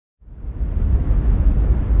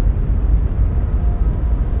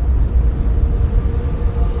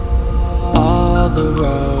the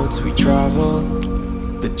roads we travel,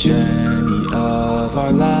 the journey of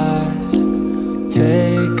our lives.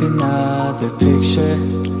 Take another picture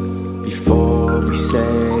before we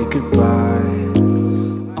say goodbye.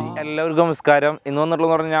 എല്ലാവർക്കും നമസ്കാരം. ഇന്ന്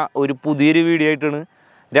വന്നിട്ടുള്ളതെന്ന് പറഞ്ഞാൽ ഒരു പുതിയൊരു വീഡിയോ ആയിട്ടാണ്.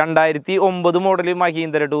 2009 മോഡൽ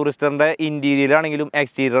മഹീന്ദ്ര ടൂറിസ്റ്ററിൻ്റെ ഇൻറ്റീരിയറാണെങ്കിലും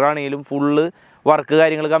എക്സ്റ്റീരിയർ ആണെങ്കിലും ഫുള്ള് വർക്ക്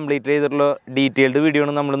കാര്യങ്ങൾ കംപ്ലീറ്റ് ചെയ്തിട്ടുള്ള ഡീറ്റെയിൽഡ് വീഡിയോ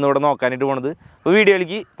ആണ് നമ്മളിന്ന് ഇവിടെ നോക്കാനായിട്ട് പോണത്. അപ്പോൾ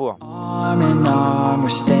വീഡിയോയിലേക്ക് പോവാം.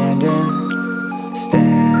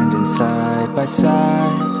 Standing side by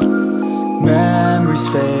side, memories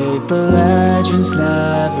fade but legends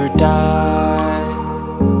never die.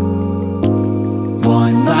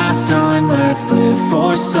 One last time, let's live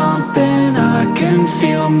for something. I can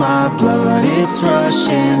feel my blood, it's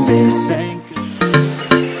rushing. This ain't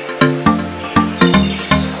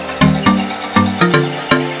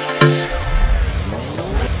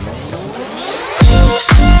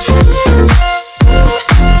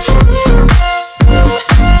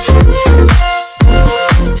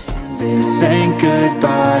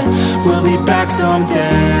goodbye, we'll be back someday,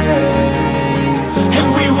 and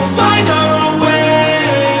we will find our own way,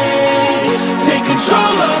 take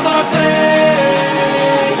control of our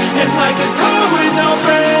fate, and like a car with no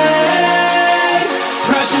brakes,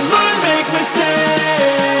 crash and learn, make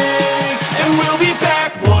mistakes, and we'll be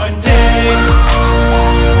back one day.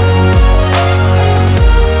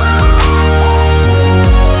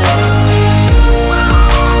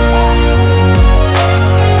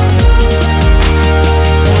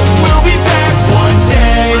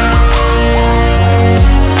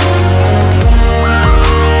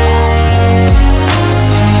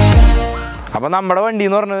 അപ്പോൾ നമ്മുടെ വണ്ടി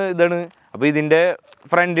എന്ന് പറഞ്ഞത് ഇതാണ്. അപ്പോൾ ഇതിൻ്റെ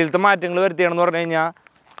ഫ്രണ്ടിലത്തെ മാറ്റങ്ങൾ വരുത്തിയാണെന്ന് പറഞ്ഞു കഴിഞ്ഞാൽ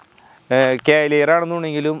കാലിയർ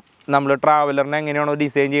ആണെന്നുണ്ടെങ്കിലും നമ്മൾ ട്രാവലറിനെ എങ്ങനെയാണോ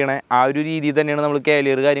ഡിസൈൻ ചെയ്യണേ ആ ഒരു രീതിയിൽ തന്നെയാണ് നമ്മൾ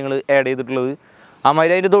കാലിയർ കാര്യങ്ങൾ ആഡ് ചെയ്തിട്ടുള്ളത്.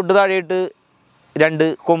 അമാതിരി അതിൻ്റെ തൊട്ട് താഴെയായിട്ട്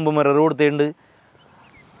 2 കൊമ്പ് മിറർ കൊടുത്തിട്ടുണ്ട്.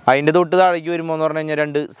 അതിൻ്റെ തൊട്ട് താഴേക്ക് വരുമ്പോൾ എന്ന് പറഞ്ഞു കഴിഞ്ഞാൽ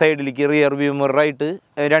 2 സൈഡിലേക്ക് റിയർ വ്യൂ മിററായിട്ട്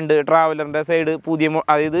 2 ട്രാവലറിൻ്റെ സൈഡ് പുതിയ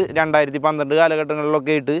അതായത് 2012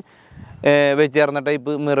 കാലഘട്ടങ്ങളിലൊക്കെ ആയിട്ട് വെച്ചേർന്ന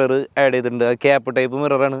ടൈപ്പ് മിറർ ആഡ് ചെയ്തിട്ടുണ്ട്. Cap type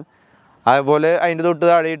മിററാണ്. അതുപോലെ അതിൻ്റെ തൊട്ട്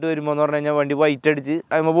താഴെയിട്ട് വരുമ്പോൾ എന്ന് പറഞ്ഞു കഴിഞ്ഞാൽ വണ്ടി വൈറ്റ് അടിച്ച്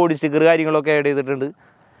അതിമ്പോൾ ബോഡി സ്റ്റിക്കർ കാര്യങ്ങളൊക്കെ ആഡ് ചെയ്തിട്ടുണ്ട്.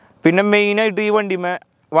 പിന്നെ മെയിനായിട്ട് ഈ വണ്ടിമേ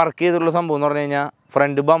വർക്ക് ചെയ്തിട്ടുള്ള സംഭവം എന്ന് പറഞ്ഞു കഴിഞ്ഞാൽ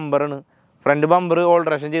ഫ്രണ്ട് ബമ്പറാണ്. ഫ്രണ്ട് ബമ്പർ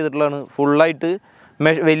ഓൾട്രേഷൻ ചെയ്തിട്ടുള്ളതാണ്. ഫുള്ളായിട്ട്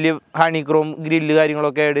വലിയ ഹണിക്രോം ഗ്രില്ല്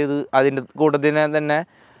കാര്യങ്ങളൊക്കെ ആഡ് ചെയ്ത് അതിൻ്റെ കൂട്ടത്തിന് തന്നെ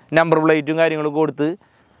നമ്പർ പ്ലേറ്റും കാര്യങ്ങളൊക്കെ കൊടുത്ത്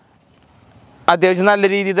അത്യാവശ്യം നല്ല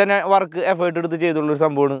രീതിയിൽ തന്നെ വർക്ക് എഫേർട്ട് എടുത്ത് ചെയ്തിട്ടുള്ളൊരു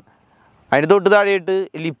സംഭവമാണ്. അതിൻ്റെ തൊട്ട് താഴെയായിട്ട്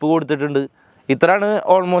ലിപ്പ് കൊടുത്തിട്ടുണ്ട്. ഇത്രയാണ്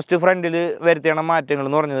ഓൾമോസ്റ്റ് ഫ്രണ്ടിൽ വരുത്തിയാണ് മാറ്റങ്ങൾ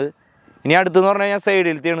എന്ന് പറഞ്ഞത്. ഇനി അടുത്തെന്ന് പറഞ്ഞു കഴിഞ്ഞാൽ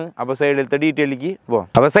സൈഡിലത്തെയാണ്. അപ്പോൾ സൈഡിലത്തെ ഡീറ്റെയിലേക്ക് പോകാം.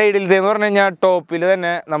 അപ്പോൾ സൈഡിലത്തെ എന്ന് പറഞ്ഞു കഴിഞ്ഞാൽ ടോപ്പിൽ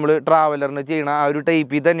തന്നെ നമ്മൾ ട്രാവലറിന് ചെയ്യണ ആ ഒരു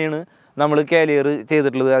ടൈപ്പിൽ തന്നെയാണ് നമ്മൾ കാലിയർ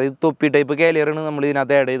ചെയ്തിട്ടുള്ളത്. അതായത് തൊപ്പി ടൈപ്പ് കാലിയറാണ് നമ്മൾ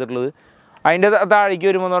ഇതിനകത്ത് ആഡ് ചെയ്തിട്ടുള്ളത്. അതിൻ്റെ താഴേക്ക്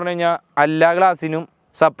വരുമ്പോൾ എന്ന് പറഞ്ഞു കഴിഞ്ഞാൽ എല്ലാ ഗ്ലാസ്സിനും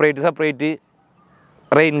സെപ്പറേറ്റ്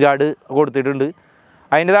റെയിൻ ഗാർഡ് കൊടുത്തിട്ടുണ്ട്.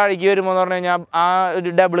 അതിൻ്റെ താഴേക്ക് വരുമ്പോൾ എന്ന് പറഞ്ഞു കഴിഞ്ഞാൽ ആ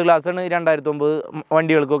ഒരു ഡബിൾ ഗ്ലാസ്സാണ് 2009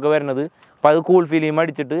 വണ്ടികൾക്കൊക്കെ വരുന്നത്. അപ്പോൾ അത് കൂൾ ഫിലിം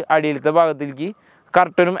അടിച്ചിട്ട് അടിയിലത്തെ ഭാഗത്തേക്ക്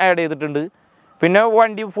കർട്ടനും ആഡ് ചെയ്തിട്ടുണ്ട്. പിന്നെ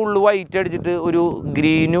വണ്ടി ഫുള്ള് വൈറ്റ് അടിച്ചിട്ട് ഒരു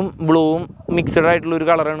ഗ്രീനും ബ്ലൂവും മിക്സഡ് ആയിട്ടുള്ള ഒരു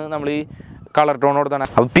കളറാണ് നമ്മൾ ഈ കളർ ടോൺ കൊടുത്താണ്.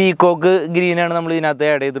 അപ്പോൾ പീക്കോക്ക് ഗ്രീനാണ് നമ്മൾ ഇതിനകത്ത്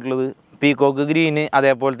ആഡ് ചെയ്തിട്ടുള്ളത്. പീക്കോക്ക് ഗ്രീന്,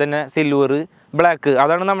 അതേപോലെ തന്നെ സിൽവർ, ബ്ലാക്ക്,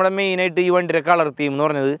 അതാണ് നമ്മുടെ മെയിനായിട്ട് ഈ വണ്ടിയുടെ കളർ തീം എന്ന്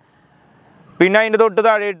പറഞ്ഞത്. പിന്നെ അതിൻ്റെ തൊട്ട്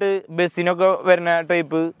താഴെയായിട്ട് ബസ്സിനൊക്കെ വരുന്ന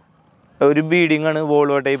ടൈപ്പ് ഒരു ബീഡിങ് ആണ്,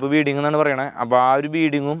 വോൾവോ ടൈപ്പ് ബീഡിങ് എന്നാണ് പറയണത്. അപ്പോൾ ആ ഒരു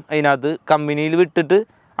ബീഡിങ്ങും അതിനകത്ത് കമ്പനിയിൽ വിട്ടിട്ട്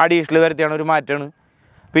അഡീഷണൽ വരുത്തിയാണ് ഒരു മാറ്റമാണ്.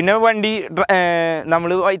 പിന്നെ വണ്ടി നമ്മൾ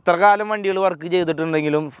ഇത്ര കാലം വണ്ടികൾ വർക്ക്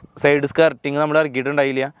ചെയ്തിട്ടുണ്ടെങ്കിലും സൈഡ് സ്കർട്ടിങ് നമ്മൾ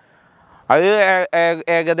ഇറക്കിയിട്ടുണ്ടായില്ല. അത്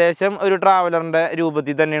ഏകദേശം ഒരു ട്രാവലറിൻ്റെ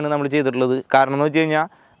രൂപത്തിൽ തന്നെയാണ് നമ്മൾ ചെയ്തിട്ടുള്ളത്. കാരണം എന്ന് വെച്ച് കഴിഞ്ഞാൽ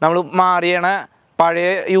നമ്മൾ മാറിയണ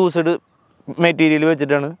പഴയ യൂസ്ഡ് മെറ്റീരിയൽ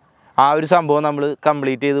വെച്ചിട്ടാണ് ആ ഒരു സംഭവം നമ്മൾ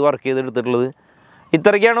കംപ്ലീറ്റ് ചെയ്ത് വർക്ക് ചെയ്തെടുത്തിട്ടുള്ളത്.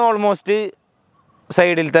 ഇത്രയ്ക്കാണ് ഓൾമോസ്റ്റ്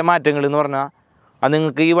സൈഡിലത്തെ മാറ്റങ്ങൾ എന്ന് പറഞ്ഞാൽ. അത്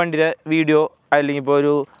നിങ്ങൾക്ക് ഈ വണ്ടിയുടെ വീഡിയോ അല്ലെങ്കിൽ ഇപ്പോൾ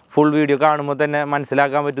ഒരു ഫുൾ വീഡിയോ കാണുമ്പോൾ തന്നെ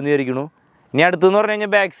മനസ്സിലാക്കാൻ പറ്റുമെന്ന് വിചാരിക്കുന്നു. ഇനി അടുത്തെന്ന് പറഞ്ഞു കഴിഞ്ഞാൽ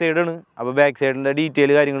ബാക്ക് സൈഡാണ്. അപ്പോൾ ബാക്ക് സൈഡിൻ്റെ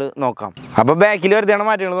ഡീറ്റെയിൽ കാര്യങ്ങൾ നോക്കാം. അപ്പോൾ ബാക്കിൽ വരുത്തിയാണ്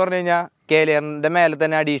മാറ്റങ്ങൾ എന്ന് പറഞ്ഞു കഴിഞ്ഞാൽ കാലിയറിൻ്റെ മേലെ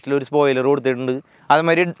തന്നെ അഡീഷണൽ ഒരു സ്പോയിലർ കൊടുത്തിട്ടുണ്ട്.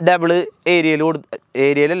 അതുമാതിരി ഡബിൾ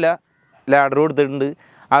ഏരിയയിലല്ല ലാഡർ കൊടുത്തിട്ടുണ്ട്.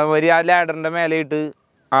 അതുമാതിരി ആ ലാഡറിൻ്റെ മേലെയിട്ട്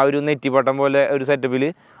ആ ഒരു നെറ്റിപ്പട്ടം പോലെ ഒരു സെറ്റപ്പിൽ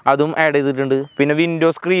അതും ആഡ് ചെയ്തിട്ടുണ്ട്. പിന്നെ വിൻഡോ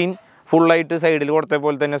സ്ക്രീൻ ഫുള്ളായിട്ട് സൈഡിൽ കൊടുത്ത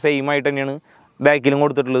പോലെ തന്നെ സെയിം ആയിട്ട് തന്നെയാണ് ബാക്കിലും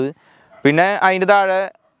കൊടുത്തിട്ടുള്ളത്. പിന്നെ അതിൻ്റെ താഴെ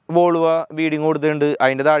വോൾവ ബീഡിങ് കൊടുത്തിട്ടുണ്ട്.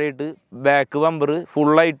 അതിൻ്റെ താഴെയിട്ട് ബാക്ക് ബമ്പർ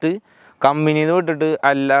ഫുള്ളായിട്ട് കമ്പനിയിൽ നിന്ന് വിട്ടിട്ട്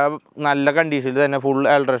നല്ല കണ്ടീഷനിൽ തന്നെ ഫുൾ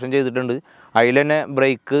ആൾട്രേഷൻ ചെയ്തിട്ടുണ്ട്. അതിൽ തന്നെ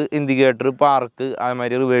ബ്രേക്ക്, ഇൻഡിക്കേറ്റർ, പാർക്ക്,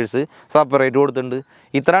 അതുമാതിരി റിവേഴ്സ് സെപ്പറേറ്റ് കൊടുത്തിട്ടുണ്ട്.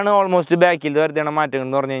 ഇത്രയാണ് ഓൾമോസ്റ്റ് ബാക്കിൽ വരുത്തിയാണ് മാറ്റങ്ങൾ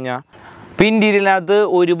എന്ന് പറഞ്ഞു കഴിഞ്ഞാൽ. ഇപ്പോൾ ഇൻറ്റീരിയറിനകത്ത്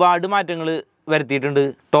ഒരുപാട് മാറ്റങ്ങൾ വരുത്തിയിട്ടുണ്ട്.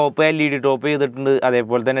 ടോപ്പ് LED ടോപ്പ് ചെയ്തിട്ടുണ്ട്.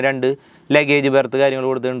 അതേപോലെ തന്നെ 2 ലഗേജ് ബെർത്ത് കാര്യങ്ങൾ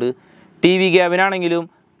കൊടുത്തിട്ടുണ്ട്. TV ക്യാബിനാണെങ്കിലും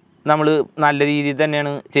നമ്മൾ നല്ല രീതിയിൽ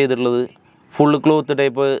തന്നെയാണ് ചെയ്തിട്ടുള്ളത്. ഫുള്ള് ക്ലോത്ത്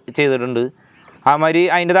ടൈപ്പ് ചെയ്തിട്ടുണ്ട്. അതുമാതിരി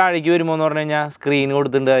അതിൻ്റെ താഴേക്ക് വരുമ്പോൾ എന്ന് പറഞ്ഞു കഴിഞ്ഞാൽ സ്ക്രീൻ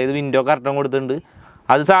കൊടുത്തിട്ടുണ്ട്, അതായത് വിൻഡോ കർട്ടൻ കൊടുത്തിട്ടുണ്ട്.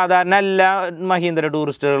 അത് സാധാരണ എല്ലാ മഹീന്ദ്ര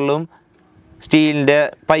ടൂറിസ്റ്റുകളിലും സ്റ്റീലിൻ്റെ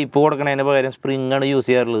പൈപ്പ് കൊടുക്കുന്നതിന് പകരം സ്പ്രിങ്ങാണ് യൂസ്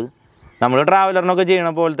ചെയ്യാറുള്ളത്. നമ്മൾ ട്രാവലറിനൊക്കെ ചെയ്യണ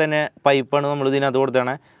പോലെ തന്നെ പൈപ്പാണ് നമ്മൾ ഇതിനകത്ത്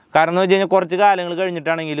കൊടുത്തത്. കാരണം എന്ന് വെച്ച് കഴിഞ്ഞാൽ കുറച്ച് കാലങ്ങൾ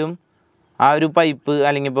കഴിഞ്ഞിട്ടാണെങ്കിലും ആ ഒരു പൈപ്പ്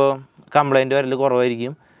അല്ലെങ്കിൽ ഇപ്പോൾ കംപ്ലൈൻറ്റ് വരൽ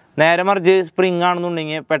കുറവായിരിക്കും. നേരെ മറിച്ച് സ്പ്രിങ്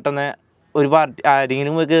ആണെന്നുണ്ടെങ്കിൽ പെട്ടെന്ന് ഒരു പാർട്ടി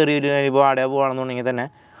ആരെങ്കിലും കയറി ഒരു ഇപ്പോൾ വാടക പോകുകയാണെന്നുണ്ടെങ്കിൽ തന്നെ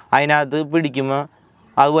അതിനകത്ത് പിടിക്കുമ്പോൾ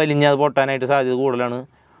അത് വലിഞ്ഞ് അത് പൊട്ടാനായിട്ട് സാധ്യത കൂടുതലാണ്.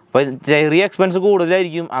 അപ്പോൾ ചെറിയ എക്സ്പെൻസ്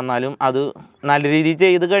കൂടുതലായിരിക്കും, എന്നാലും അത് നല്ല രീതിയിൽ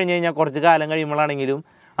ചെയ്ത് കഴിഞ്ഞ് കഴിഞ്ഞാൽ കുറച്ച് കാലം കഴിയുമ്പോഴാണെങ്കിലും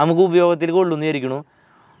നമുക്ക് ഉപയോഗത്തിൽ കൊള്ളുന്നു വിചാരിക്കണു.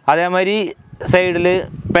 അതേമാതിരി സൈഡിൽ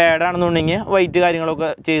പാഡാണെന്നുണ്ടെങ്കിൽ വൈറ്റ് കാര്യങ്ങളൊക്കെ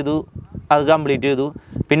ചെയ്തു, അത് കംപ്ലീറ്റ് ചെയ്തു.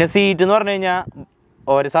 പിന്നെ സീറ്റ് എന്ന് പറഞ്ഞു കഴിഞ്ഞാൽ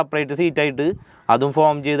ഓരോ സെപ്പറേറ്റ് സീറ്റായിട്ട് അതും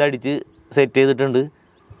ഫോം ചെയ്ത് അടിച്ച് സെറ്റ് ചെയ്തിട്ടുണ്ട്.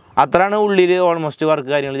 അത്രയാണ് ഉള്ളിൽ ഓൾമോസ്റ്റ് വർക്ക്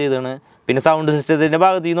കാര്യങ്ങൾ ചെയ്തതാണ്. പിന്നെ സൗണ്ട് സിസ്റ്റത്തിൻ്റെ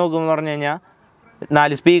ഭാഗത്തേക്ക് നോക്കുമ്പോൾ പറഞ്ഞു കഴിഞ്ഞാൽ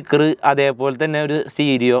 4 സ്പീക്കർ, അതേപോലെ തന്നെ ഒരു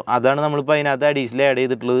സ്റ്റീരിയോ, അതാണ് നമ്മളിപ്പോൾ അതിനകത്ത് അഡീഷണൽ ആഡ്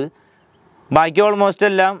ചെയ്തിട്ടുള്ളത്. ബാക്കി ഓൾമോസ്റ്റ്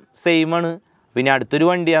എല്ലാം സെയിമാണ്. പിന്നെ അടുത്തൊരു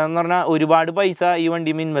വണ്ടി അതെന്ന് പറഞ്ഞാൽ ഒരുപാട് പൈസ ഈ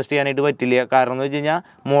വണ്ടിയിൽ ഇൻവെസ്റ്റ് ചെയ്യാനായിട്ട് പറ്റില്ല. കാരണം എന്ന് വെച്ച് കഴിഞ്ഞാൽ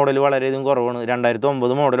മോഡൽ വളരെയധികം കുറവാണ്,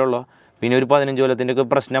 2009 മോഡലുള്ളൂ. പിന്നെ ഒരു 15 കൊല്ലത്തിൻ്റെയൊക്കെ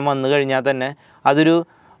പ്രശ്നം വന്നു കഴിഞ്ഞാൽ തന്നെ അതൊരു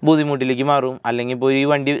ബുദ്ധിമുട്ടിലേക്ക് മാറും. അല്ലെങ്കിൽ ഇപ്പോൾ ഈ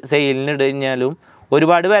വണ്ടി സെയിലിന് ഇട്ട് കഴിഞ്ഞാലും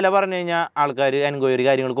ഒരുപാട് വില പറഞ്ഞു കഴിഞ്ഞാൽ ആൾക്കാർ എൻക്വയറി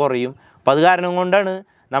കാര്യങ്ങൾ കുറയും. അപ്പോൾ അത് കാരണം കൊണ്ടാണ്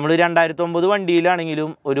നമ്മൾ 2009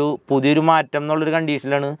 വണ്ടിയിലാണെങ്കിലും ഒരു പുതിയൊരു മാറ്റം എന്നുള്ളൊരു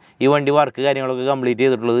കണ്ടീഷനിലാണ് ഈ വണ്ടി വർക്ക് കാര്യങ്ങളൊക്കെ കംപ്ലീറ്റ്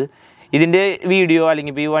ചെയ്തിട്ടുള്ളത്. ഇതിൻ്റെ വീഡിയോ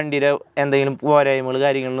അല്ലെങ്കിൽ ഇപ്പോൾ ഈ വണ്ടിയുടെ എന്തെങ്കിലും പോരായ്മകൾ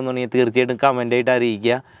കാര്യങ്ങളെന്നുണ്ടെങ്കിൽ തീർച്ചയായിട്ടും കമൻ്റായിട്ട്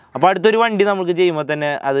അറിയിക്കുക. അപ്പോൾ അടുത്തൊരു വണ്ടി നമുക്ക് ചെയ്യുമ്പോൾ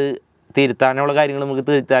തന്നെ അത് തിരുത്താനുള്ള കാര്യങ്ങൾ നമുക്ക്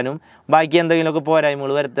തിരുത്താനും ബാക്കി എന്തെങ്കിലുമൊക്കെ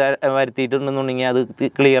പോരായ്മകൾ വരുത്തിയിട്ടുണ്ടെന്നുണ്ടെങ്കിൽ അത്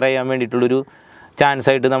ക്ലിയർ ചെയ്യാൻ വേണ്ടിയിട്ടുള്ളൊരു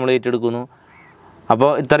ചാൻസായിട്ട് നമ്മൾ ഏറ്റെടുക്കുന്നു.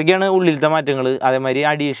 അപ്പോൾ ഇത്രയ്ക്കാണ് ഉള്ളിലത്തെ മാറ്റങ്ങൾ. അതേമാതിരി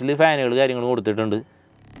അഡീഷണൽ ഫാനുകൾ കാര്യങ്ങൾ കൊടുത്തിട്ടുണ്ട്.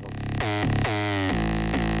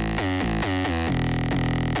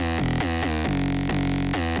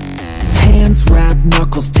 Hands wrapped,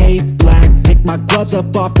 knuckles taped black. Pick my gloves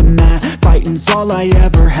up off the mat. Fighting's all I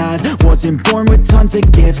ever had. Wasn't born with tons of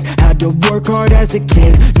gifts. Had to work hard as a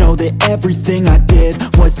kid. Know that everything I did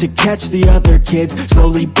was to catch the other kids.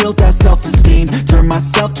 Slowly built that self-esteem. Turned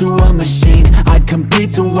myself to a machine. I'd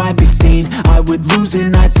compete so I'd be seen. I would lose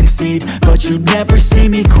and I'd succeed, but you'd never see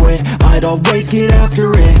me quit. I'd always get after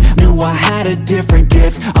it. Knew I had a different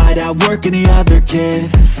gift. I'd outwork any other kid.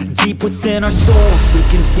 Deep within our souls, we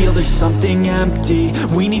can feel there's something empty.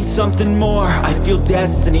 We need something more. I feel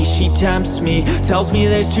destiny, she tempts me. Tells me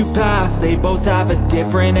there's two paths, they both have a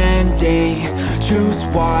different ending. Choose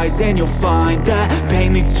wise and you'll find that pain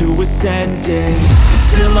leads to ascending.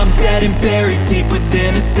 Till I'm dead and buried deep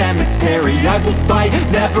within a cemetery, I will fight,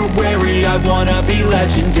 never weary, I wanna be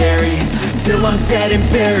legendary. Till I'm dead and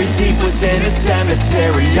buried deep within a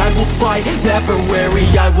cemetery, I will fight, never weary,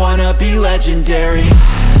 I wanna be legendary.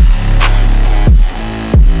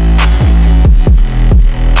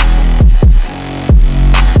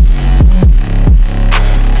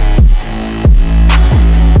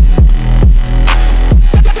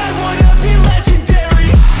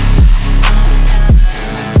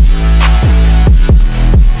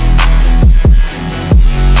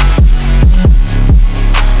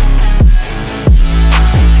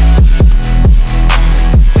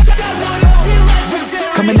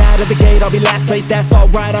 I'll be last place, that's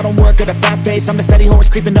alright, I don't work at a fast pace. I'm a steady horse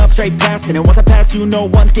creeping up straight past it. And once I pass you, no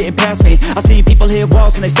one's getting past me. I see people hit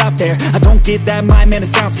walls and they stop there. I don't get that mind, man,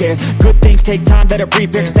 it sounds scared. Good things take time, better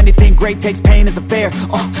prepare. Cause anything great takes pain, isn't fair.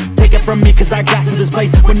 Take it from me cause I got to this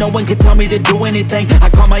place where no one can tell me to do anything. I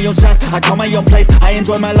call my own shots, I call my own place. I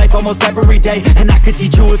enjoy my life almost every day. And I could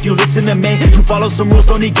teach you if you listen to me. You follow some rules,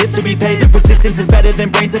 don't need gifts to be paid. Persistence is better than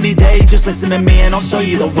brains any day. Just listen to me and I'll show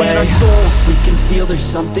you the way. In our souls, we can feel there's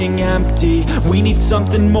something empty. We need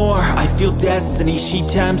something more. I feel destiny, she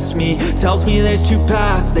tempts me. Tells me there's two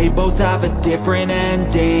paths, they both have a different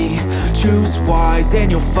ending. Choose wise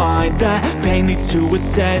and you'll find that pain leads to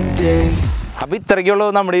ascending. അപ്പോൾ ഇത്രയ്ക്കുള്ളൂ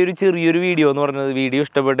നമ്മുടെ ഒരു ചെറിയൊരു video എന്ന് പറയുന്നത്. Video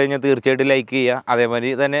ഇഷ്ടപ്പെട്ട് കഴിഞ്ഞാൽ തീർച്ചയായിട്ടും like ചെയ്യുക.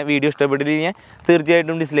 അതേമാതിരി തന്നെ വീഡിയോ ഇഷ്ടപ്പെട്ടില്ലെങ്കിൽ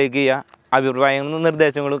തീർച്ചയായിട്ടും ഡിസ്ലൈക്ക് ചെയ്യുക. അഭിപ്രായങ്ങളും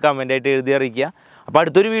നിർദ്ദേശങ്ങളും കമൻ്റായിട്ട് എഴുതി അറിയിക്കുക. അപ്പോൾ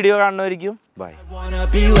അടുത്തൊരു വീഡിയോ കാണുന്നതായിരിക്കും. ബൈ.